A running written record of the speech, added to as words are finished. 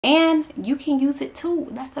and you can use it too.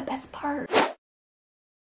 That's the best part.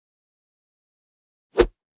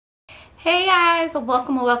 Hey guys,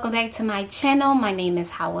 welcome and welcome back to my channel. My name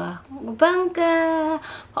is Hawa. For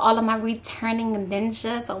all of my returning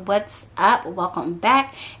ninjas, what's up? Welcome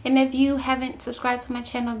back. And if you haven't subscribed to my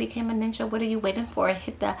channel, became a ninja, what are you waiting for?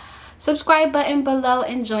 Hit the subscribe button below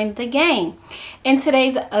and join the gang. In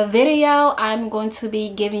today's video, I'm going to be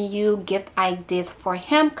giving you gift ideas for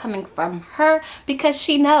him coming from her, because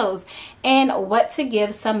she knows, and what to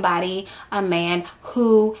give somebody, a man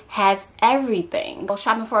who has everything.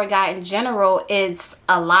 Shopping for a guy in general, it's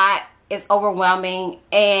a lot, it's overwhelming,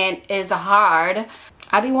 and it's hard.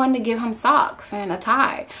 I be wanting to give him socks and a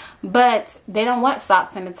tie, but they don't want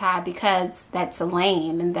socks and a tie because that's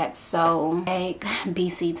lame and that's so like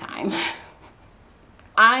BC time.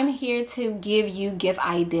 I'm here to give you gift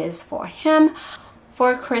ideas for him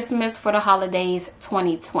for Christmas, for the holidays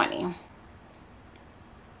 2020.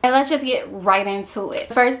 And let's just get right into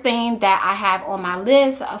it. First thing that I have on my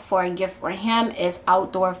list for a gift for him is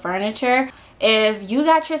outdoor furniture. If you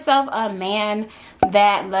got yourself a man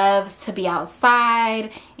that loves to be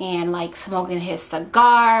outside and like smoking his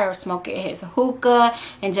cigar or smoking his hookah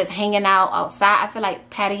and just hanging out outside, I feel like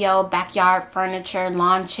patio, backyard furniture,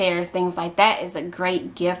 lawn chairs, things like that is a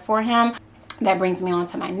great gift for him. That brings me on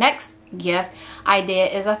to my next gift idea,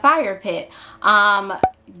 is a fire pit.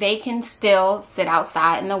 They can still sit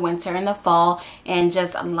outside in the winter and the fall and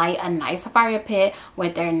just light a nice fire pit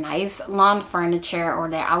with their nice lawn furniture or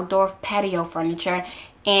their outdoor patio furniture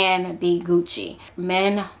and be Gucci.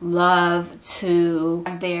 Men love to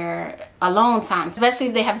have their alone time, especially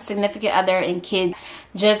if they have a significant other and kids,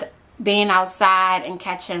 just being outside and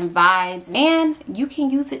catching vibes. And you can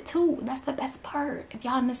use it too. That's the best part. If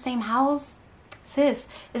y'all in the same house, sis,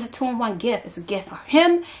 it's a 2-in-1 gift. It's a gift for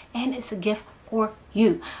him and it's a gift for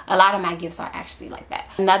you. A lot of my gifts are actually like that.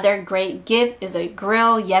 Another great gift is a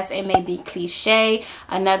grill. Yes, it may be cliche.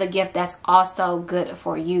 Another gift that's also good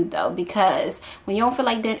for you though, because when you don't feel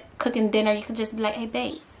like cooking dinner, you can just be like, hey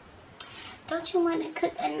babe, don't you want to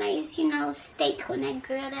cook a nice, steak on that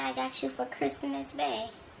grill that I got you for Christmas Day?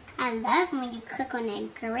 I love when you cook on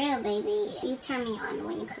that grill, baby. You turn me on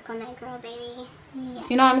when you cook on that grill, baby. Yeah.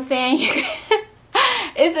 You know what I'm saying?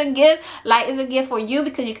 It's a gift, like it's a gift for you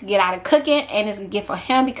because you can get out of cooking, and it's a gift for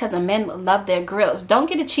him because the men love their grills. Don't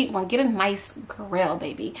get a cheap one, get a nice grill,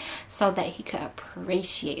 baby, so that he could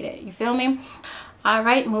appreciate it. You feel me? All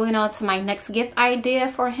right, moving on to my next gift idea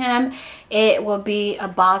for him. It will be a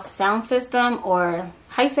Boss sound system, or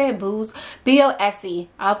how you say it, Booze? B-O-S-E.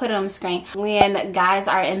 I'll put it on the screen. When guys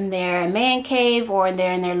are in their man cave or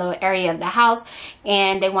they're in their little area of the house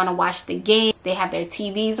and they want to watch the games, they have their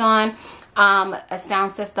TVs on. A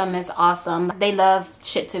sound system is awesome. They love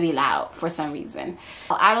shit to be loud for some reason.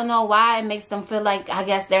 I don't know why it makes them feel like, I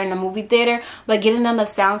guess they're in a movie theater, but getting them a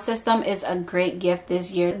sound system is a great gift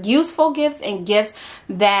this year. Useful gifts and gifts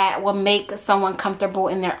that will make someone comfortable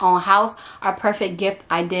in their own house are perfect gift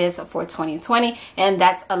ideas for 2020, and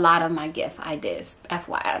that's a lot of my gift ideas,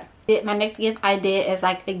 FYI. My next gift idea is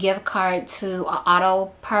like a gift card to an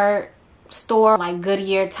auto part store, like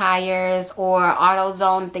Goodyear tires or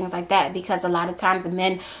AutoZone, things like that, because a lot of times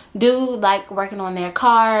men do like working on their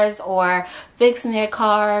cars or fixing their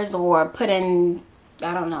cars or putting,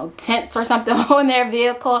 I don't know, tents or something on their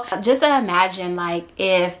vehicle. Just imagine like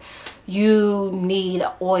if you need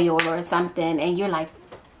oil or something and you're like,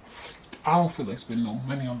 I don't feel like spending no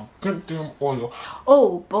money on no goddamn oil.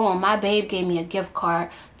 Oh, boom, my babe gave me a gift card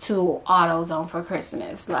to AutoZone for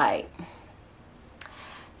Christmas. Like,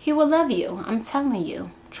 he will love you. I'm telling you.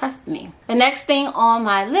 Trust me. The next thing on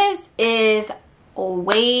my list is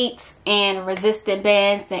weights and resistant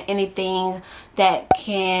bands and anything that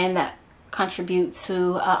can contribute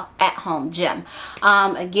to at-home gym.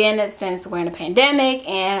 Again, since we're in a pandemic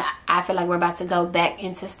and I feel like we're about to go back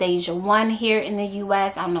into stage 1 here in the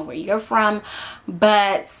US. I don't know where you're from,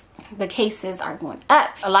 but the cases are going up.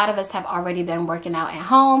 A lot of us have already been working out at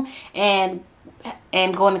home and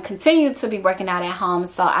going to continue to be working out at home.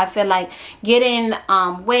 So I feel like getting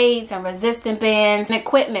weights and resistant bands and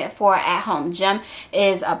equipment for at-home gym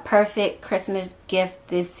is a perfect Christmas gift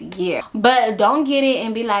this year. But don't get it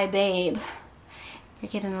and be like, babe, you're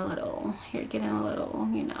getting a little,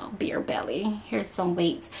 you know, beer belly. Here's some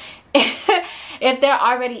weights. If they're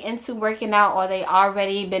already into working out, or they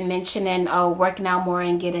already been mentioning working out more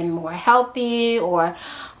and getting more healthy or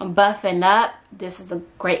buffing up, this is a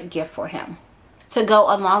great gift for him. To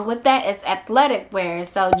go along with that is athletic wear,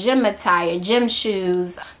 so gym attire, gym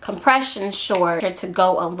shoes, compression shorts to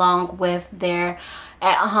go along with their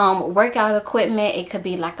at home workout equipment. It could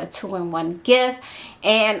be like a 2-in-1 gift.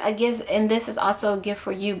 And I guess, and this is also a gift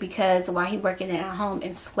for you, because while he working at home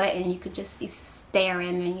and sweating, you could just be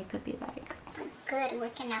staring and you could be like, good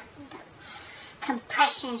working out with those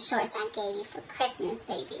compression shorts I gave you for Christmas,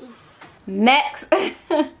 baby. Next,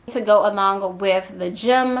 to go along with the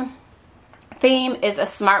gym theme, is a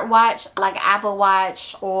smartwatch, like an Apple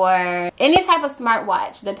Watch or any type of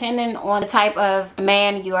smartwatch, depending on the type of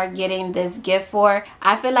man you are getting this gift for.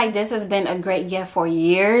 I feel like this has been a great gift for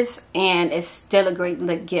years, and it's still a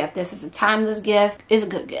great gift. This is a timeless gift. It's a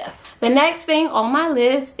good gift. The next thing on my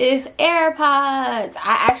list is AirPods.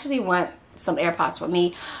 I actually want some AirPods for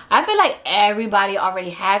me. I feel like everybody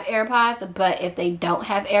already have AirPods, but if they don't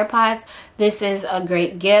have AirPods, this is a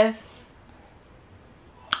great gift.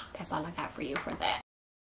 That's all I got for you for that.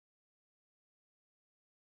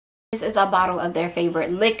 This is a bottle of their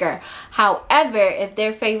favorite liquor. However, if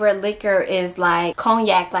their favorite liquor is like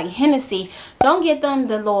cognac, like Hennessy, don't get them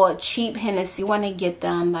the little cheap Hennessy. You want to get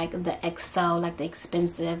them like the XO, like the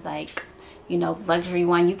expensive, like, you know, luxury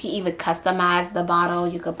one. You can even customize the bottle.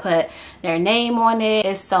 You could put their name on it.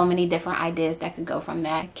 There's so many different ideas that could go from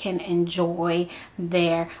that. Can enjoy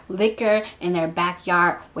their liquor in their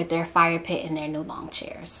backyard with their fire pit and their new lawn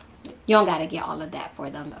chairs. You don't got to get all of that for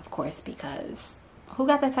them, of course, because who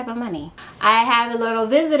got that type of money? I have a little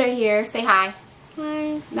visitor here. Say hi.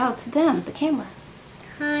 Hi. No, to them, the camera.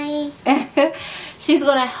 Hi. She's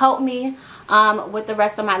gonna help me with the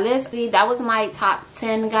rest of my list. That was my top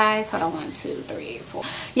 10, guys. Hold on, 1, 2, 3, 4.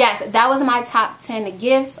 Yes, that was my top 10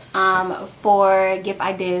 gifts for gift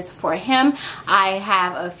ideas for him. I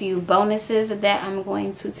have a few bonuses that I'm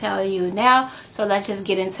going to tell you now, so let's just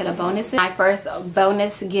get into the bonuses. My first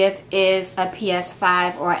bonus gift is a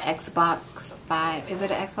PS5 or Xbox 5. Is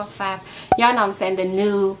it an Xbox 5? Y'all know what I'm saying, the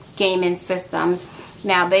new gaming systems.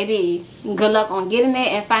 Now, baby, good luck on getting it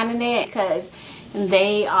and finding it, because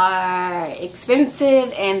they are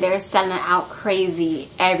expensive and they're selling out crazy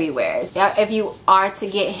everywhere. If you are to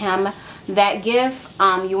get him that gift,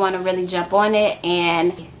 you want to really jump on it.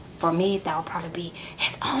 And for me, that will probably be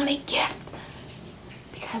his only gift,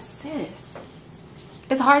 because sis,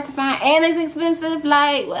 it's hard to find and it's expensive.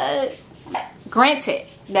 Like, what? Granted,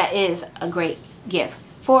 that is a great gift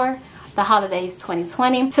for the holidays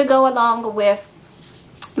 2020 to go along with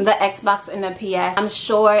the Xbox and the PS. I'm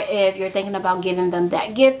sure if you're thinking about giving them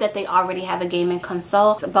that gift, that they already have a gaming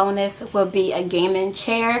console. The bonus will be a gaming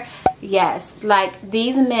chair. Yes, like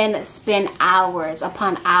these men spend hours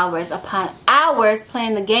upon hours upon hours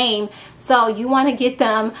playing the game, so you want to get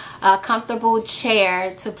them a comfortable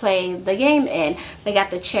chair to play the game in. They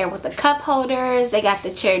got the chair with the cup holders, they got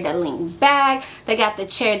the chair that leans back, they got the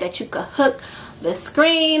chair that you could hook the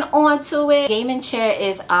screen onto it. Gaming chair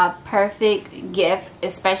is a perfect gift,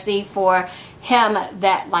 especially for him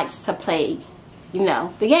that likes to play, you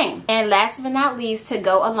know, the game. And last but not least, to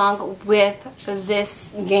go along with this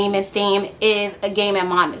gaming theme, is a gaming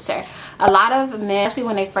monitor. A lot of men, especially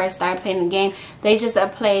when they first start playing the game, they just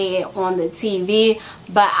play it on the TV.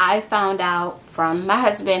 But I found out from my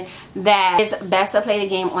husband that it's best to play the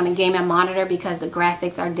game on a gaming monitor, because the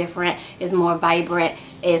graphics are different, it's more vibrant,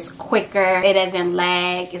 it's quicker, it doesn't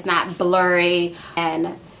lag, it's not blurry,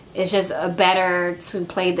 and it's just better to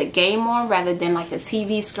play the game on rather than like a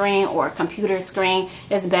TV screen or a computer screen.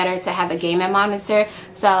 It's better to have a gaming monitor.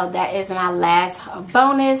 So that is my last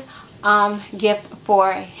bonus gift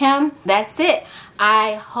for him. That's it.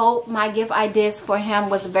 I hope my gift ideas for him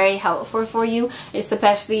was very helpful for you,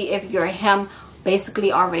 especially if you're him,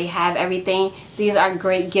 basically already have everything. These are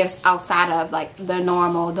great gifts outside of like the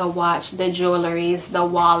normal, the watch, the jewelries, the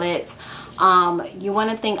wallets. You want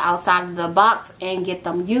to think outside of the box and get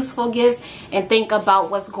them useful gifts, and think about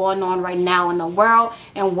what's going on right now in the world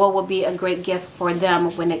and what would be a great gift for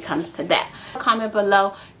them when it comes to that. Comment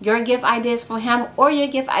below your gift ideas for him or your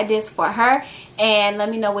gift ideas for her, and let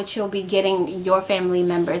me know what you'll be getting your family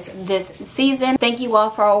members this season. Thank you all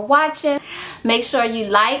for watching. Make sure you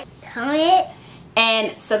like, Comment,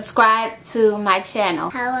 and subscribe to my channel.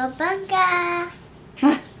 Cowabunga.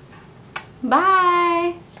 Bye.